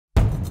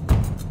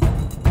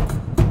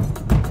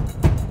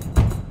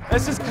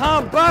This is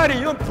Body.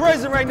 You in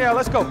prison right now.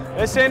 Let's go.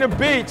 This ain't a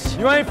beach.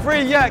 You ain't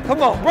free yet.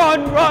 Come on.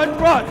 Run, run,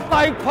 run.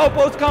 Like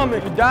Popo's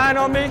coming. You dying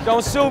on me?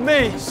 Don't sue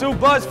me. Sue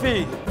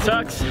BuzzFeed.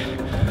 Sucks.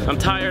 I'm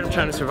tired. I'm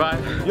trying to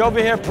survive. You over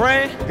here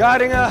praying?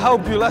 God ain't gonna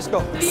help you. Let's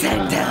go. Sit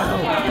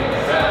down.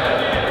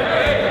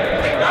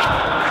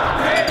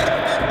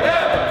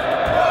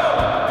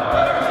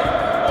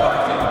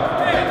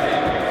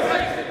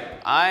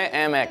 I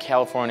am at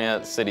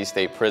California City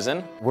State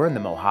Prison. We're in the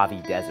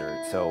Mojave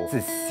Desert, so it's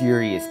a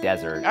serious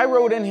desert. I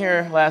rode in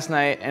here last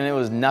night and it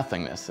was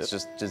nothingness. It's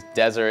just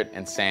desert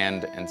and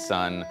sand and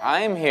sun. I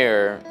am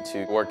here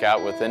to work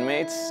out with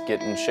inmates,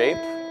 get in shape.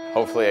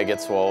 Hopefully I get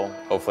swole,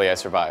 hopefully I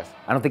survive.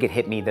 I don't think it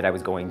hit me that I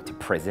was going to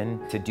prison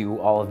to do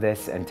all of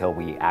this until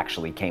we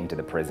actually came to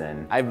the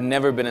prison. I've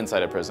never been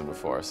inside a prison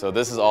before, so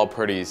this is all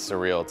pretty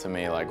surreal to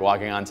me, like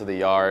walking onto the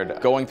yard,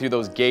 going through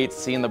those gates,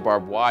 seeing the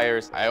barbed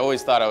wires. I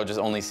always thought I would just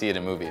only see it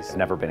in movies. I've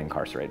never been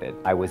incarcerated.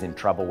 I was in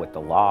trouble with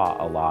the law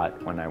a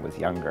lot when I was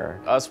younger.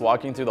 Us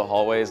walking through the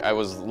hallways, I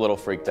was a little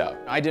freaked out.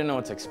 I didn't know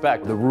what to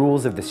expect. The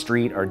rules of the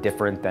street are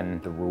different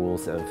than the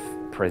rules of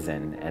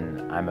prison,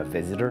 and I'm a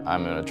visitor.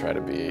 I'm gonna try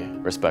to be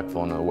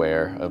respectful and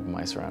aware of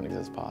my surroundings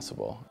as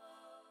possible.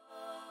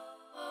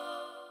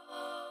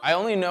 I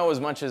only know as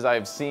much as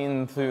I've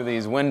seen through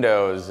these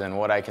windows, and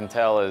what I can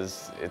tell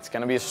is it's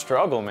gonna be a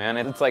struggle, man.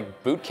 It's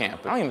like boot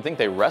camp. I don't even think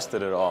they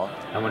rested at all.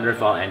 I wonder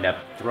if I'll end up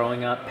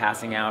throwing up,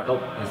 passing out. Oh,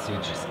 this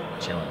dude's just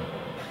chilling.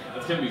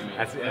 That's gonna be me.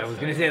 I was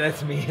gonna say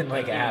that's me in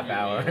like a half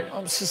hour.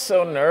 I'm just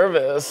so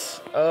nervous.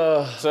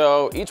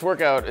 So each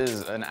workout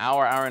is an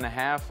hour, hour and a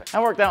half.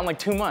 I worked out in like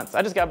 2 months.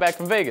 I just got back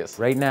from Vegas.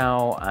 Right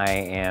now, I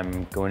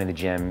am going to the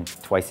gym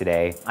twice a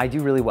day. I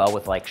do really well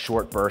with like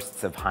short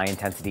bursts of high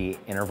intensity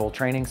interval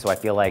training, so I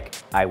feel like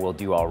I will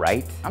do all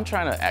right. I'm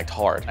trying to act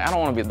hard. I don't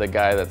want to be the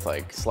guy that's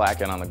like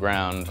slacking on the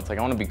ground. It's like,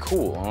 I want to be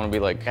cool. I want to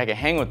be like, I can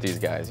hang with these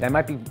guys. I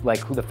might be like,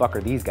 who the fuck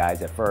are these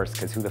guys at first?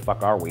 Because who the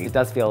fuck are we? It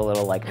does feel a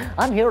little like,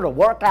 I'm here to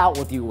work out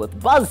with you with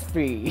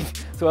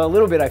BuzzFeed. So a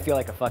little bit I feel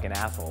like a fucking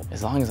asshole.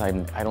 As long as I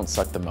don't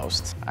suck the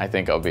most, I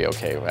think I'll be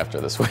okay after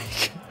this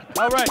week.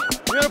 All right,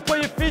 you're gonna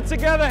put your feet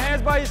together,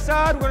 hands by your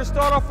side. We're gonna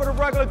start off with a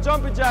regular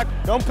jumping jack.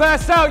 Don't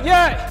pass out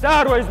yet.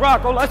 Sideways,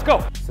 Rocco, let's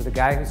go. So the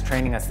guy who's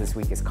training us this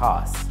week is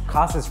Coss.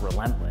 Coss is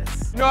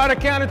relentless. You know how to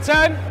count to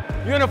 10?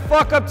 You're gonna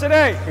fuck up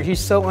today. He's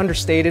so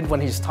understated when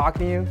he's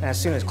talking to you, and as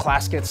soon as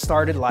class gets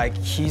started, like,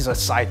 he's a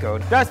psycho.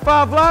 That's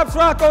 5 laps,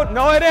 Rocco?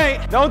 No, it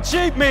ain't. Don't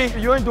cheat me.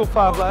 You ain't do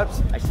 5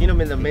 laps. I seen him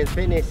in the men's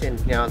fitness, and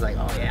I was like,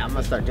 oh yeah, I'm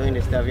gonna start doing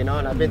this stuff, and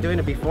I've been doing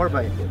it before,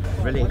 but it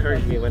really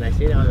encouraged me when I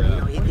seen it. I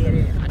was like, he did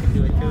it, I can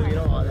do it too,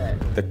 all that.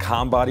 The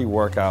Body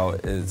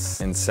workout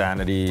is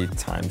insanity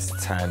times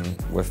 10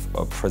 with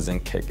a prison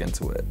kick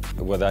into it.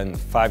 Within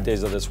 5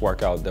 days of this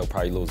workout, they'll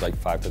probably lose like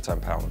 5 to 10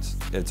 pounds.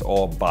 It's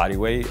all body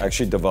weight. I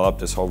actually developed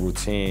this whole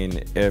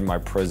routine in my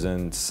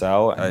prison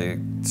cell. I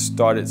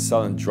started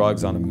selling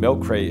drugs on a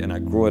milk crate, and I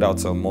grew it out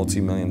to a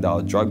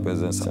multi-million-dollar drug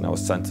business, and I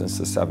was sentenced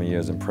to 7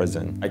 years in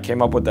prison. I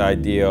came up with the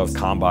idea of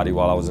Body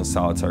while I was in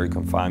solitary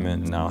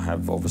confinement, and now I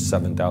have over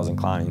 7,000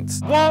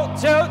 clients. 1,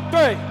 2,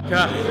 3.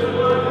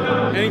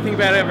 God, anything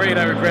bad I ever ate,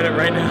 I regret it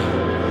right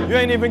now. You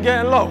ain't even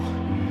getting low.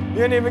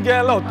 You ain't even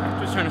getting low.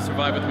 Just trying to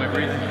survive with my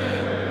breathing.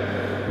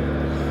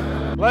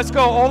 Let's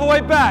go all the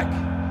way back.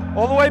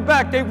 All the way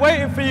back. They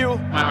waiting for you.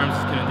 My arms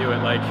just couldn't do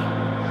it. Like,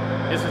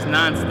 this is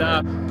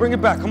non-stop. Bring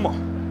it back. Come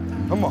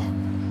on. Come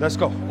on. Let's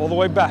go. All the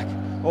way back.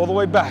 All the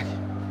way back.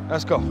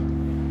 Let's go.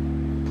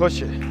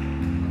 Push it.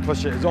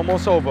 Push it. It's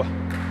almost over.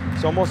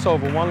 It's almost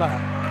over. 1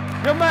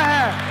 lap. Give me a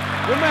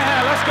hand. Give me a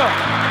hand. Let's go.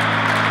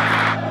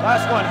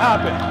 Last one.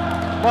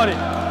 Happen. Buddy.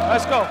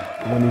 Let's go.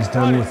 When he's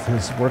done with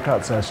his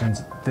workout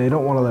sessions, they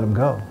don't want to let him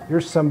go.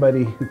 Here's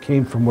somebody who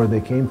came from where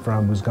they came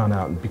from, who's gone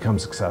out and become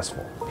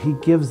successful. He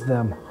gives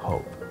them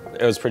hope.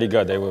 It was pretty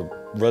good. They were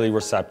really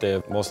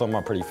receptive. Most of them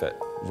are pretty fit.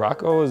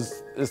 Rocco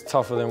is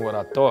tougher than what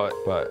I thought,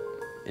 but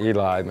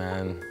Eli,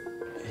 man,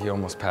 he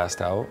almost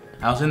passed out.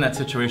 I was in that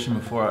situation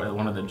before at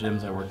one of the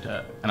gyms I worked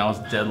at, and I was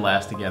dead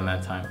last again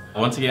that time.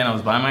 Once again, I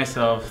was by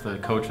myself. The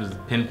coach was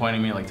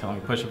pinpointing me, like telling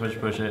me, push it, push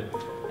it, push it.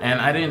 And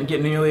I didn't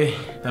get nearly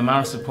the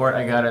amount of support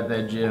I got at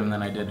that gym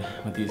than I did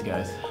with these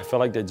guys. I feel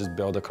like they just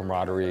build a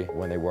camaraderie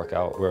when they work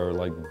out. We're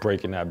like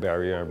breaking that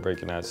barrier and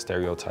breaking that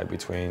stereotype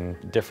between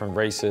different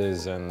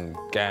races and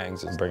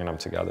gangs and bringing them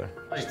together.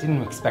 I just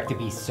didn't expect to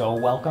be so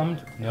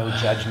welcomed. No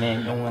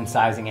judgment, no one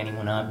sizing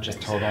anyone up, just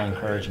total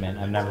encouragement.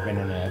 I've never been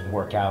in a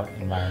workout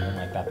environment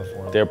like that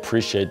before. They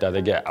appreciate that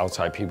they get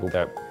outside people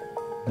that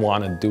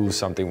want to do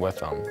something with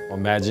them.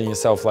 Imagine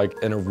yourself like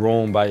in a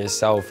room by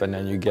yourself, and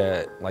then you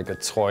get like a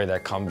toy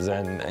that comes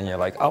in and you're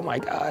like, oh my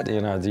God,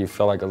 do you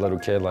feel like a little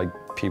kid, like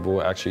people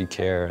actually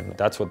care, and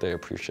that's what they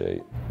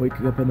appreciate.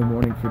 Waking up in the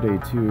morning for day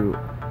 2,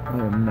 I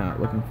am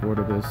not looking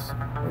forward to this.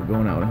 We're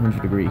going out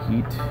 100-degree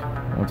heat.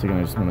 Once again,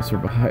 I just want to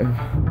survive.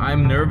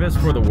 I'm nervous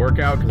for the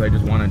workout because I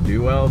just want to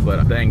do well,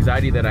 but the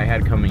anxiety that I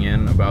had coming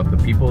in about the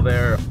people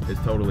there is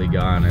totally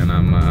gone, and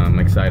I'm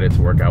excited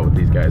to work out with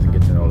these guys and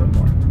get to know them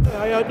more.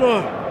 How y'all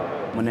doing?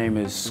 My name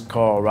is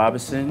Carl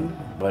Robinson,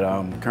 but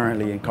I'm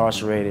currently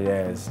incarcerated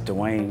as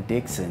Dwayne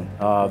Dixon.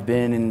 I've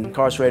been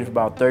incarcerated for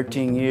about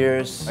 13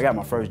 years. I got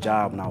my first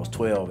job when I was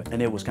 12, and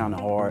it was kind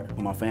of hard.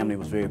 When my family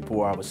was very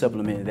poor, I was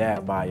supplementing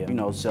that by, you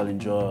know, selling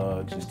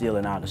drugs and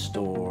stealing out of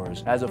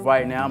stores. As of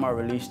right now, my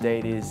release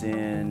date is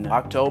in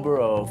October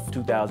of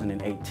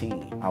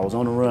 2018. I was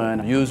on the run.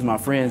 I used my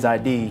friend's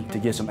ID to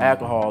get some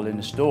alcohol in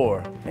the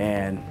store,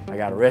 and I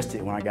got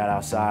arrested when I got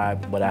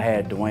outside, but I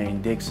had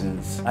Dwayne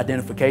Dixon's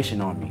identification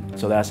on me.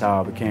 So that's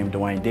how I became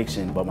Dwayne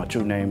Dixon, but my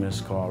true name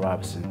is Carl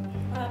Robinson.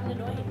 What happened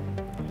to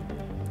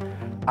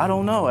Dwayne? I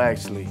don't know,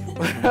 actually.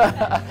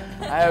 I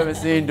haven't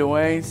seen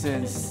Dwayne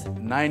since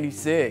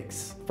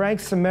 '96. Frank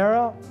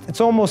Samara,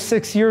 it's almost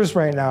 6 years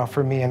right now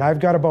for me, and I've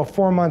got about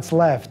 4 months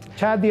left.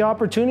 Had the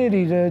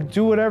opportunity to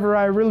do whatever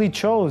I really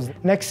chose.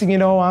 Next thing you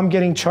know, I'm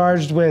getting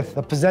charged with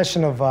the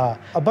possession of a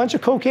bunch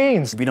of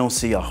cocaine. We don't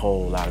see a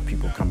whole lot of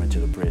people coming to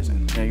the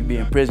prison. You know, you be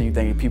in prison, you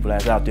think people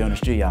that's out there on the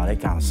street, y'all, they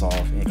kind of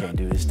soft, they can't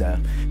do this stuff.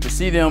 To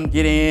see them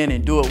get in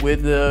and do it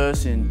with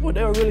us, and well,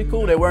 they were really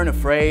cool. They weren't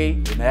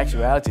afraid. In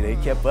actuality, they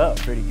kept up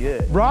pretty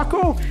good.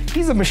 Rocco,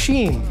 he's a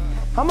machine.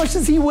 How much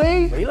does he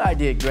weigh? Eli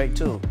did great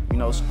too. You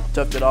know,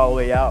 toughed it all the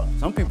way out.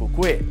 Some people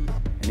quit,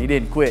 and he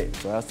didn't quit,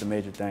 so that's the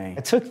major thing.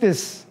 I took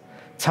this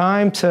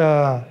time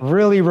to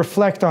really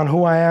reflect on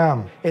who I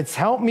am. It's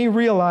helped me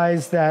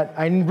realize that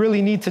I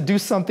really need to do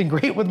something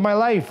great with my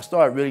life. I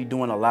started really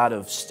doing a lot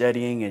of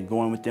studying and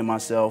going within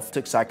myself.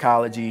 Took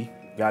psychology,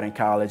 got in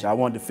college. I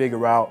wanted to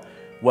figure out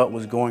what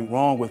was going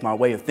wrong with my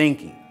way of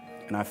thinking.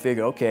 And I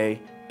figured, okay,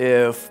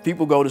 if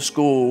people go to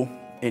school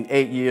in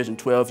 8 years and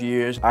 12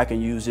 years, I can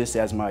use this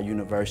as my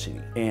university.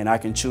 And I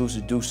can choose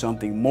to do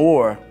something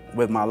more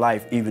with my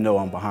life, even though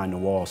I'm behind the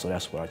wall, so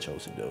that's what I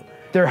chose to do.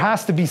 There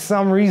has to be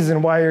some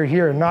reason why you're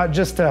here, not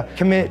just to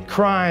commit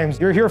crimes.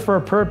 You're here for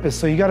a purpose,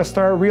 so you gotta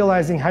start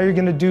realizing how you're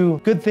gonna do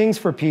good things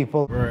for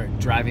people. We're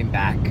driving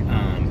back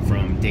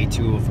from day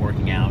 2 of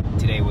working out.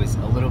 Today was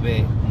a little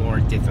bit more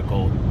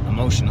difficult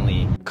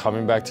emotionally.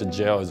 Coming back to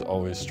jail is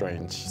always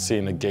strange.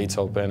 Seeing the gates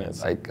open,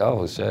 it's like,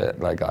 oh shit,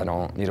 like I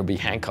don't need to be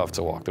handcuffed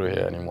to walk through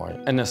here anymore.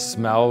 And the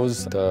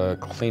smells, the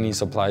cleaning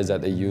supplies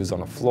that they use on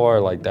the floor,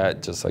 like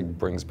that just like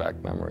brings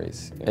back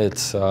memories.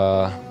 It's,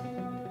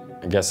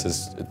 I guess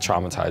it's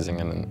traumatizing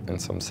in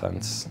some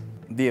sense.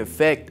 The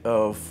effect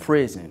of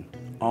prison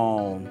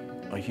on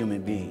a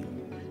human being.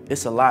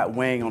 It's a lot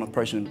weighing on a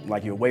person,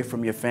 like you're away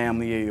from your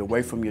family, you're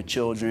away from your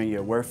children, you're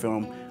away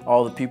from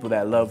all the people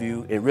that love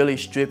you. It really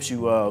strips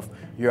you of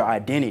your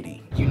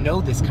identity. You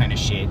know this kind of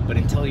shit, but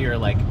until you're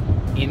like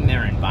in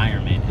their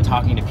environment and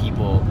talking to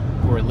people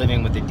who are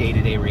living with the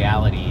day-to-day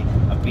reality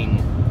of being,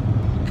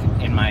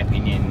 in my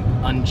opinion,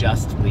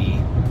 unjustly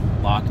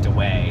locked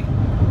away,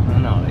 I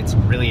don't know, it's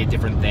really a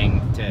different thing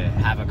to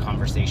have a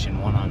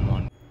conversation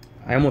one-on-one.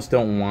 I almost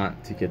don't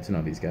want to get to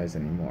know these guys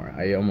anymore.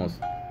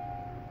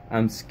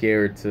 I'm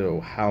scared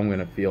to how I'm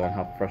gonna feel and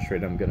how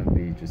frustrated I'm gonna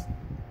be just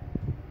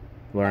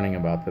learning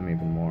about them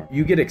even more.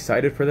 You get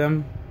excited for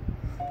them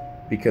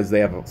because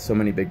they have so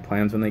many big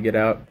plans when they get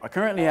out. I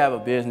currently have a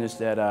business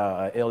that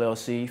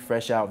LLC,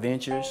 Fresh Out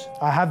Ventures.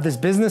 I have this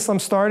business I'm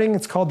starting,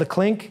 it's called The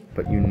Clink.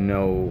 But you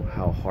know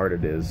how hard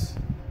it is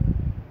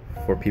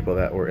for people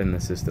that were in the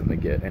system to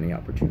get any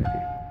opportunity.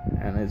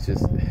 And it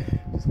just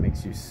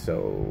makes you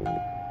so,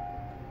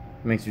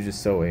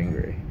 just so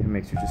angry. It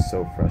makes you just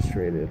so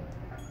frustrated.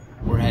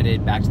 We're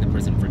headed back to the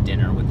prison for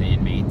dinner with the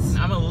inmates.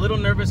 I'm a little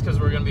nervous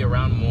because we're gonna be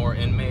around more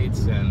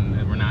inmates and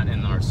we're not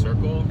in our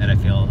circle. And I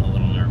feel a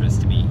little nervous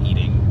to be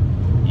eating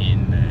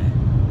in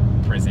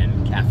the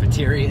prison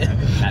cafeteria.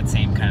 That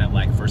same kind of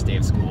like first day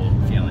of school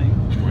feeling.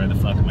 Where the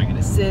fuck am I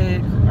gonna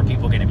sit? Are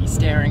people gonna be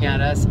staring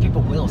at us?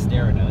 People will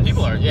stare at us.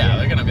 People are, yeah,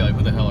 they're gonna be like,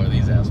 who the hell are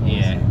these assholes?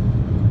 Yeah.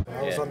 When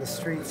I was on the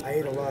streets, I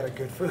ate a lot of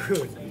good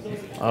food.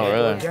 Oh,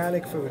 really?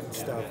 Organic food and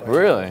stuff.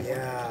 Really?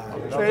 Yeah.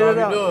 Trade it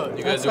up.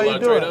 You guys do a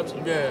lot of trade-ups?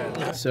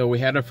 Yeah. So we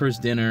had our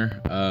first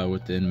dinner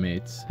with the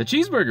inmates. The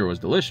cheeseburger was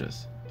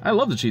delicious. I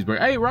love the cheeseburger.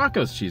 I ate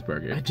Rocco's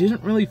cheeseburger. I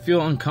didn't really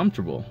feel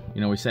uncomfortable.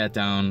 You know, we sat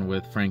down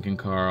with Frank and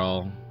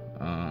Carl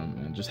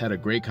and just had a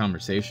great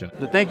conversation.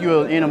 To think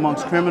you're in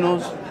amongst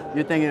criminals,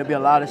 you're thinking it'll be a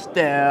lot of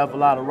theft, a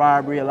lot of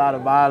robbery, a lot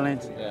of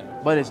violence,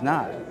 but it's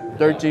not.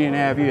 13 and a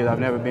half years,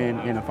 I've never been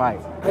in a fight.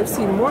 I've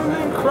seen more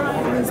men cry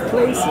in these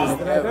places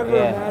than I've ever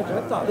imagined.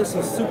 I thought this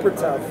was super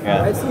tough.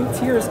 I've seen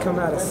tears come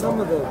out of some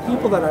of the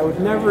people that I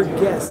would never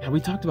guess. We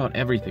talked about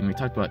everything. We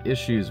talked about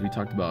issues, we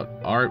talked about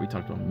art, we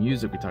talked about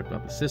music, we talked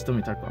about the system,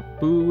 we talked about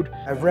food.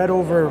 I've read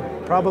over,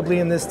 probably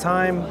in this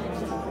time,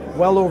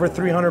 well over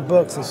 300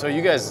 books. So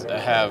you guys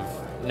have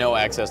no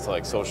access to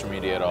like social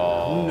media at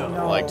all?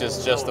 No. Like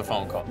just the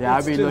phone call? Yeah,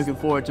 I've been looking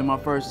forward to my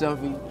first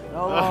selfie.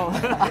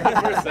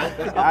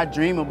 I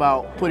dream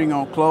about putting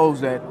on clothes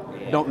that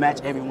don't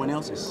match everyone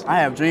else's. I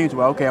have dreams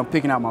where, okay, I'm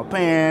picking out my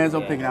pants,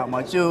 I'm picking out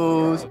my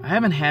shoes. I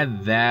haven't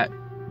had that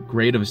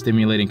great of a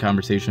stimulating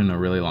conversation in a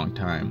really long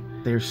time.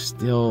 They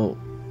still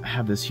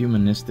have this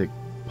humanistic,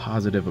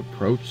 positive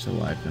approach to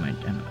life, and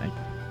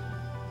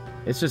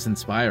It's just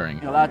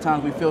inspiring. A lot of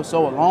times we feel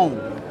so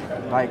alone.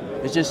 Like,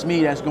 it's just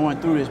me that's going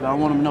through this, but I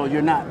want them to know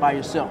you're not by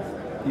yourself.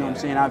 You know what I'm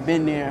saying? I've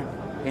been there,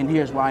 and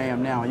here's where I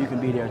am now, and you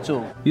can be there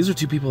too. These are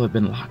two people that have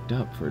been locked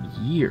up for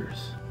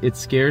years. It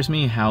scares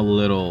me how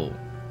little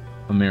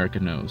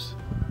America knows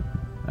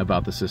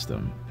about the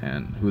system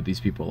and who these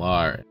people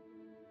are.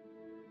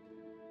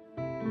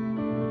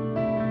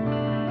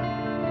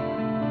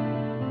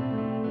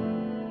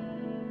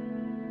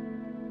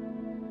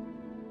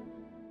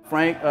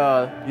 Frank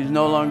is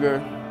no longer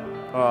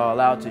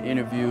allowed to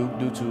interview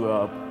due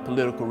to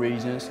political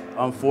reasons.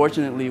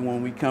 Unfortunately,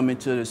 when we come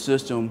into the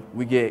system,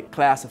 we get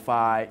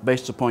classified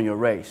based upon your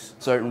race.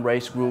 Certain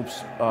race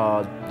groups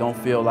don't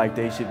feel like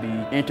they should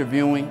be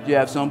interviewing. You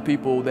have some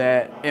people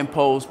that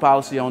impose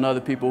policy on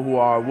other people who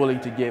are willing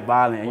to get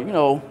violent. You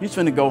know, he's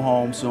finna go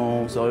home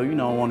soon, so you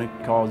don't want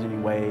to cause any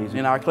waves.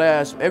 In our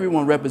class,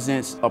 everyone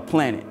represents a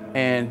planet.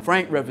 And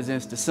Frank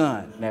represents the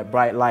sun, that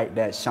bright light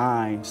that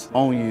shines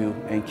on you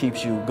and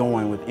keeps you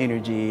going with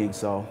energy. And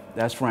so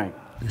that's Frank.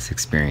 This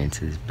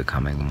experience is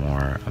becoming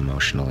more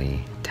emotionally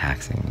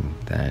taxing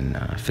than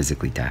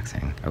physically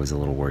taxing. I was a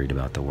little worried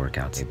about the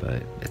workouts,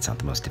 but it's not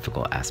the most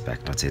difficult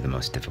aspect. I'd say the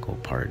most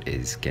difficult part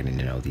is getting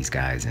to know these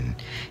guys and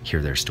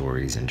hear their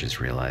stories and just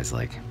realize,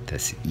 like,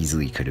 this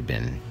easily could have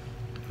been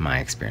my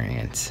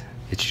experience.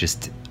 It's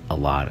just a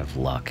lot of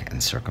luck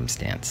and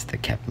circumstance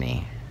that kept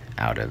me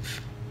out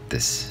of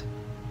this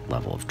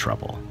level of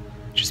trouble.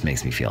 It just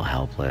makes me feel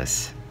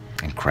helpless,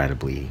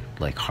 incredibly,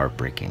 like,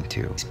 heartbreaking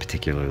too.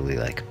 Particularly,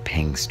 like,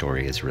 Ping's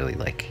story is really,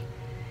 like,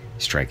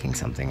 striking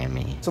something in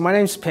me. So my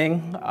name's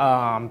Ping,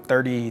 I'm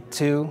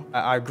 32.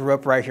 I grew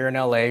up right here in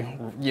LA,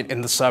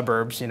 in the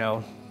suburbs, you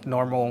know,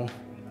 normal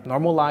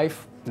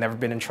life. Never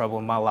been in trouble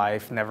in my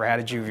life, never had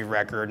a juvie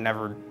record,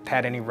 never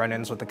had any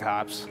run-ins with the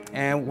cops.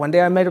 And one day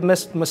I made a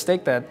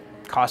mistake that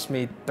cost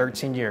me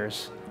 13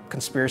 years.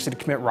 Conspiracy to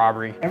commit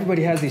robbery.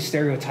 Everybody has these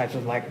stereotypes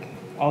of, like,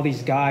 all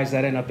these guys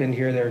that end up in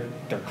here,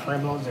 they're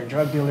criminals, they're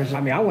drug dealers. I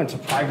mean, I went to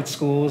private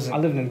schools. I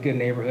lived in a good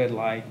neighborhood.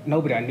 Like,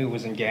 nobody I knew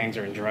was in gangs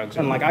or in drugs.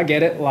 And, like, I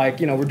get it. Like,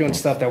 you know, we're doing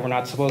stuff that we're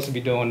not supposed to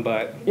be doing,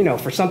 but, you know,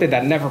 for something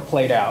that never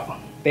played out,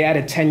 they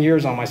added 10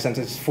 years on my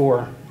sentence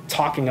for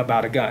talking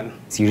about a gun.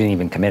 So you didn't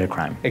even commit a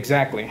crime.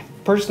 Exactly.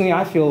 Personally,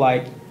 I feel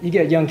like you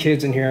get young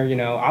kids in here, you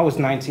know, I was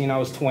 19, I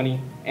was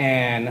 20,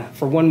 and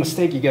for one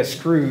mistake, you get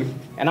screwed,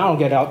 and I don't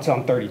get out till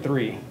I'm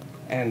 33.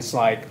 And it's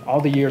like, all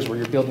the years where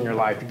you're building your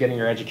life, you're getting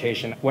your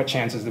education, what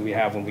chances do we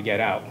have when we get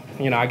out?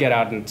 You know, I get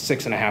out in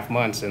 6.5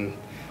 months, and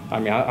I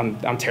mean,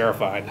 I'm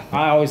terrified.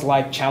 I always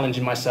like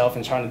challenging myself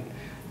and trying to,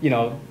 you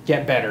know,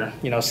 get better,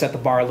 you know, set the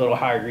bar a little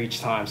higher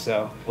each time.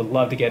 So would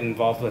love to get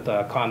involved with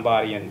Con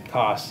Body and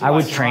Coss. I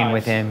would train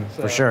with him,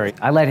 for sure.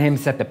 I let him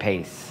set the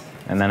pace,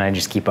 and then I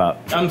just keep up.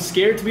 I'm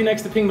scared to be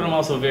next to Ping, but I'm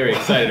also very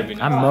excited to be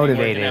next to Ping. I'm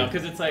motivated.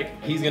 Because it's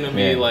like, he's gonna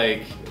be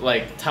like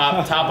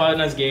top out in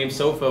his game,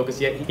 so focused,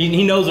 yet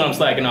he knows when I'm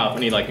slacking off,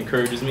 and he, like,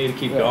 encourages me to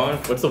keep going.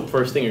 What's the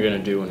first thing you're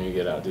gonna do when you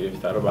get out, dude? Have you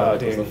thought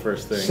about it? What's the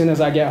first thing? As soon as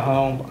I get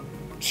home,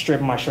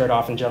 strip my shirt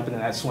off and jump into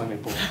that swimming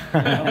pool.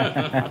 You know?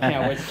 I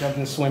can't wait to jump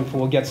in the swimming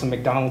pool, get some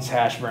McDonald's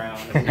hash brown.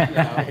 And, you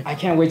know, I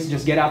can't wait to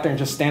just get out there and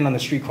just stand on the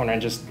street corner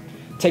and just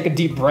take a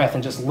deep breath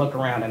and just look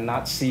around and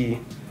not see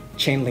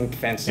chain link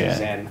fences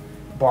and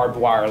barbed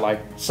wire, like,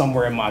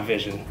 somewhere in my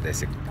vision.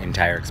 This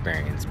entire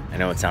experience, I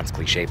know it sounds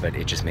cliche, but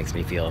it just makes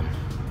me feel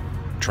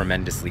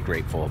tremendously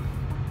grateful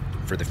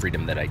for the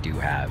freedom that I do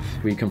have.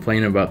 We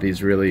complain about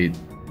these really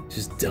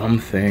just dumb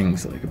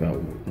things, like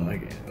about,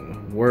 like,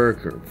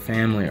 work or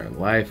family or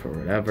life or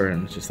whatever,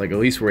 and it's just like, at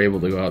least we're able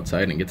to go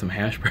outside and get some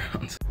hash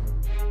browns.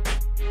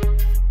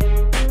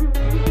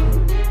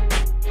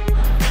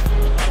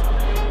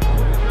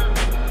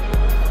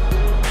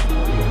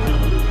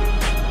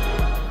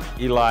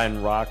 Eli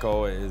and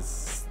Rocco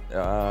is,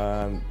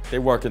 they're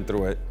working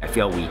through it. I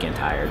feel weak and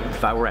tired.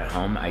 If I were at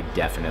home, I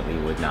definitely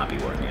would not be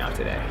working out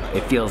today.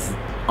 It feels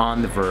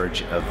on the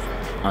verge of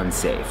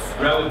unsafe.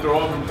 Rather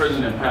throw him from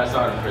prison and pass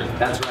out in prison.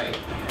 That's right.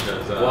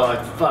 Because,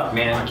 well, fuck,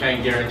 man. I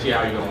can't guarantee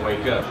how you're gonna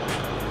wake up.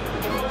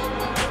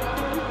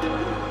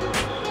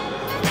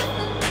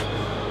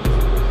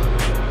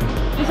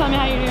 Just tell me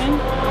how you're doing.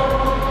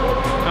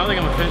 I don't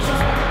think I'm official.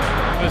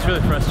 I was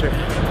really frustrated.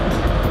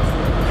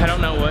 I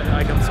don't know what,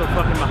 like, I'm so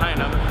fucking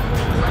behind.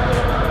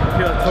 I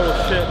feel like total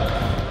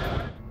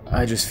shit.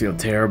 I just feel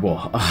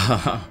terrible.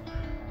 I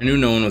knew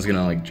no one was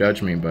gonna, like,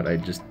 judge me, but I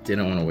just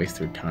didn't want to waste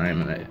their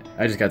time, and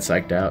I just got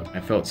psyched out. I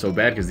felt so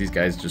bad because these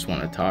guys just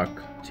want to talk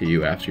to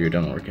you after you're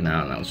done working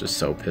out, and I was just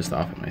so pissed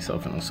off at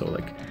myself and also,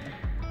 like,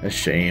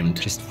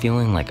 ashamed. Just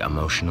feeling, like,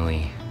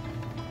 emotionally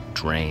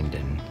drained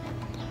and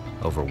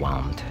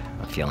overwhelmed.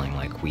 Feeling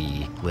like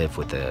we live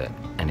with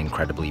an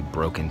incredibly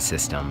broken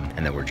system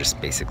and that we're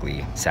just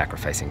basically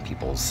sacrificing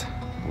people's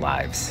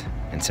lives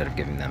instead of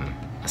giving them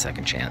a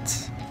second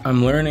chance.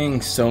 I'm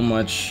learning so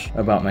much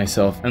about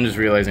myself. I'm just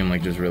realizing I'm,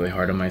 like, just really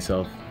hard on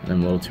myself.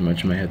 I'm a little too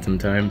much in my head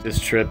sometimes. This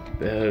trip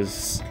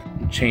has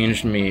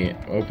changed me,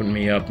 opened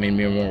me up, made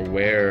me more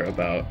aware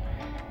about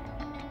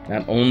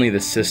not only the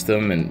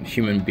system and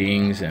human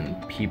beings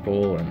and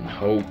people and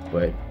hope,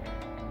 but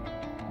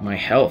my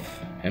health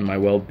and my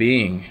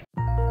well-being.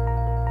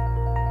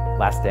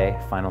 Last day,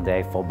 final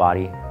day, full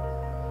body.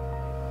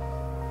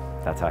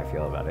 That's how I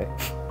feel about it. We're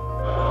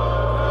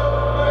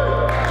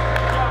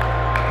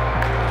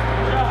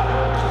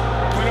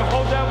gonna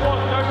hold that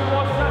one, 30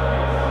 more seconds.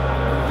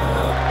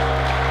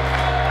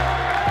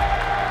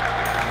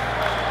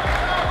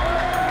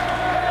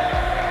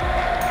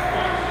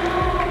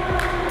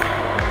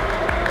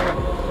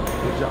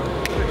 Good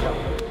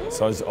job.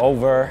 So it's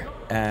over,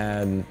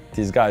 and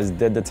these guys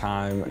did the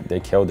time. They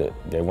killed it.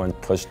 They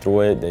pushed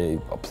through it. They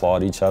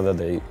applaud each other.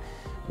 They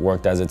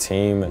worked as a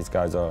team. These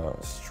guys are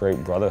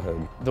straight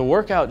brotherhood. The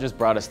workout just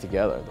brought us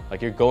together.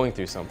 Like, you're going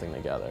through something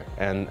together,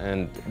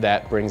 and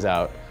that brings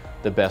out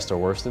the best or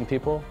worst in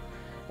people,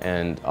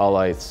 and all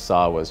I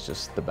saw was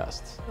just the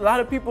best. A lot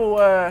of people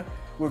were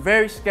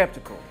very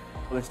skeptical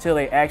until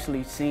they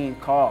actually seen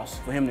Coss.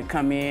 For him to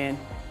come in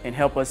and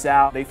help us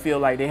out, they feel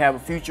like they have a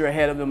future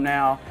ahead of them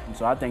now, and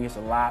so I think it's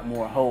a lot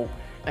more hope.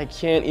 I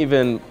can't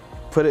even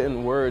put it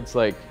in words,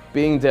 like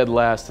being dead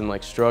last and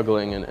like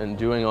struggling and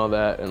doing all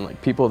that, and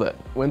like people that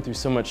went through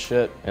so much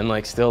shit and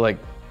like still like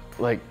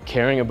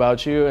caring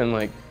about you, and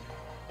like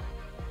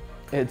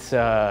it's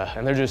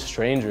and they're just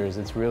strangers.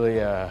 It's really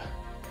yeah,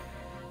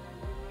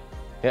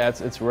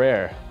 it's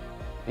rare,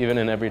 even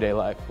in everyday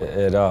life.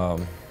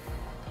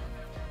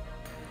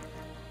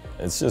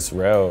 It's just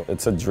real.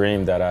 It's a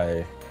dream that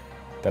I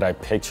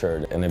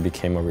pictured, and it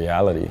became a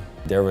reality.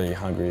 They're really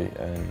hungry,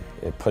 and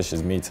it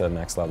pushes me to the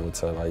next level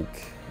to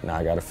like, now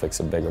I gotta fix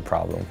a bigger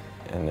problem.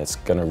 And it's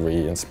gonna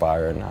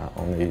re-inspire not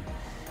only,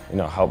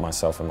 help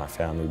myself and my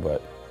family,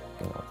 but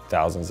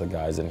thousands of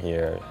guys in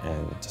here,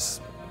 and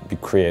just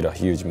create a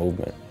huge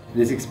movement.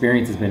 This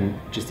experience has been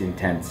just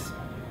intense,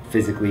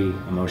 physically,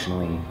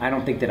 emotionally. I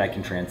don't think that I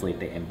can translate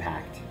the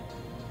impact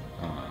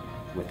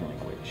with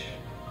language.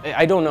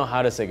 I don't know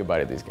how to say goodbye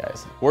to these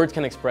guys. Words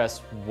can express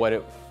what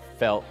it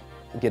felt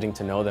getting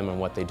to know them and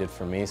what they did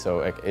for me,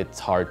 so it's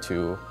hard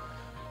to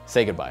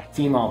say goodbye.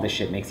 Seeing all this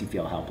shit makes you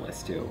feel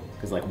helpless too,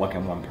 because like, what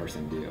can one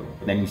person do?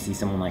 But then you see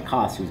someone like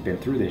Coss, who's been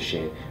through this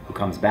shit, who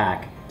comes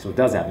back, so it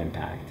does have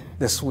impact.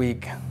 This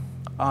week,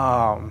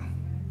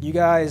 you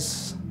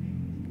guys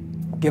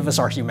give us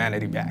our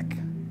humanity back.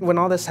 When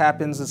all this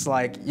happens, it's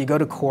like you go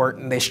to court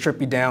and they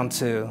strip you down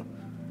to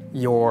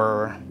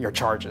your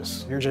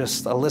charges. You're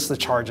just a list of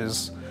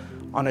charges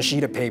on a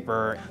sheet of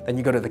paper. Then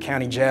you go to the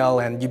county jail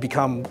and you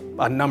become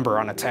a number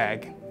on a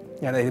tag.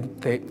 Yeah,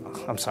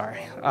 I'm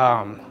sorry.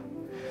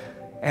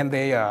 And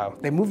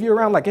they move you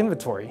around like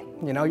inventory.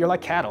 You're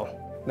like cattle.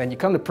 Then you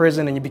come to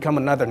prison and you become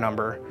another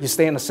number. You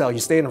stay in a cell, you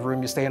stay in a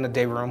room, you stay in a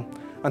day room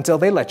until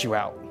they let you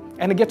out.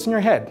 And it gets in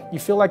your head. You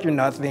feel like you're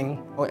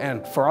nothing.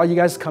 And for all you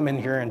guys to come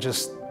in here and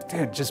just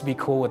be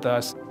cool with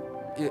us,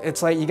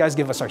 it's like you guys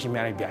give us our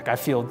humanity back. I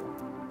feel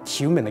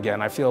human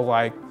again. I feel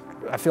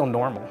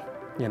normal,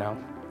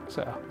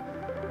 so.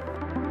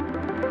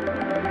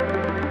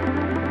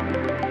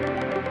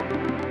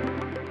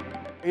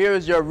 Here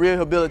is your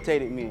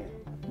rehabilitated men.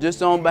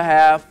 Just on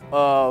behalf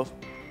of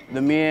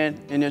the men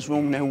in this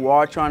room who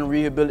are trying to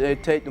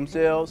rehabilitate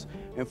themselves,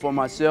 and for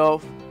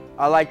myself,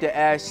 I like to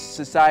ask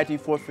society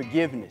for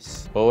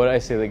forgiveness. What would I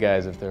say to the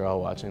guys if they're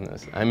all watching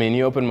this? I mean,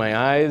 you opened my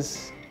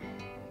eyes,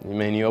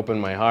 you opened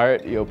my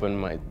heart, you opened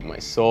my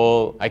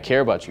soul. I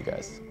care about you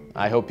guys.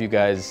 I hope you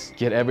guys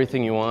get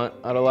everything you want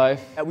out of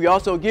life. And we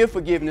also give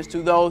forgiveness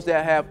to those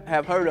that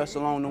have hurt us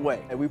along the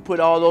way. And we put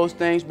all those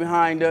things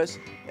behind us.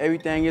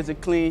 Everything is a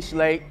clean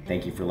slate.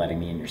 Thank you for letting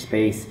me in your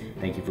space.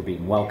 Thank you for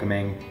being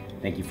welcoming.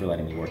 Thank you for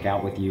letting me work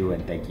out with you,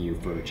 and thank you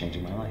for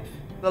changing my life.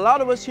 A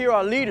lot of us here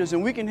are leaders,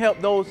 and we can help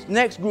those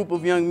next group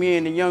of young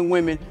men and young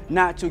women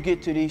not to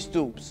get to these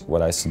stoops.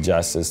 What I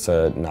suggest is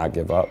to not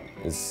give up.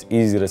 It's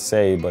easy to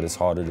say, but it's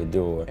harder to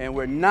do. And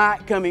we're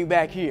not coming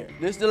back here.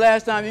 This is the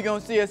last time you're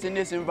gonna see us in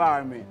this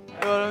environment. You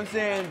know what I'm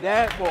saying?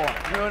 That part.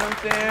 You know what I'm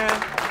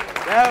saying?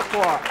 That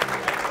part.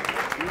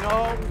 You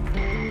know?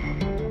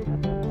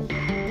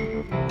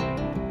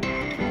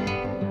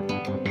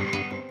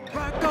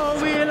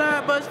 We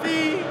like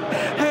BuzzFeed.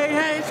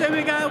 Hey, say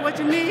we got what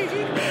you need.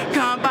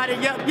 Come body,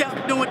 yup,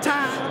 doing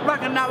time.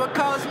 Rocking our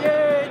cause,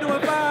 yeah,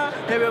 doing fine.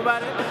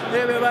 Everybody, what?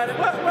 Everybody,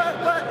 what?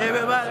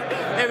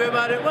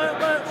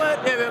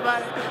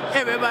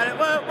 Everybody,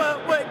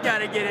 what?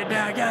 Gotta get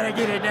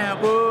it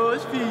down,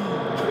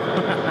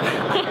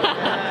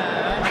 BuzzFeed.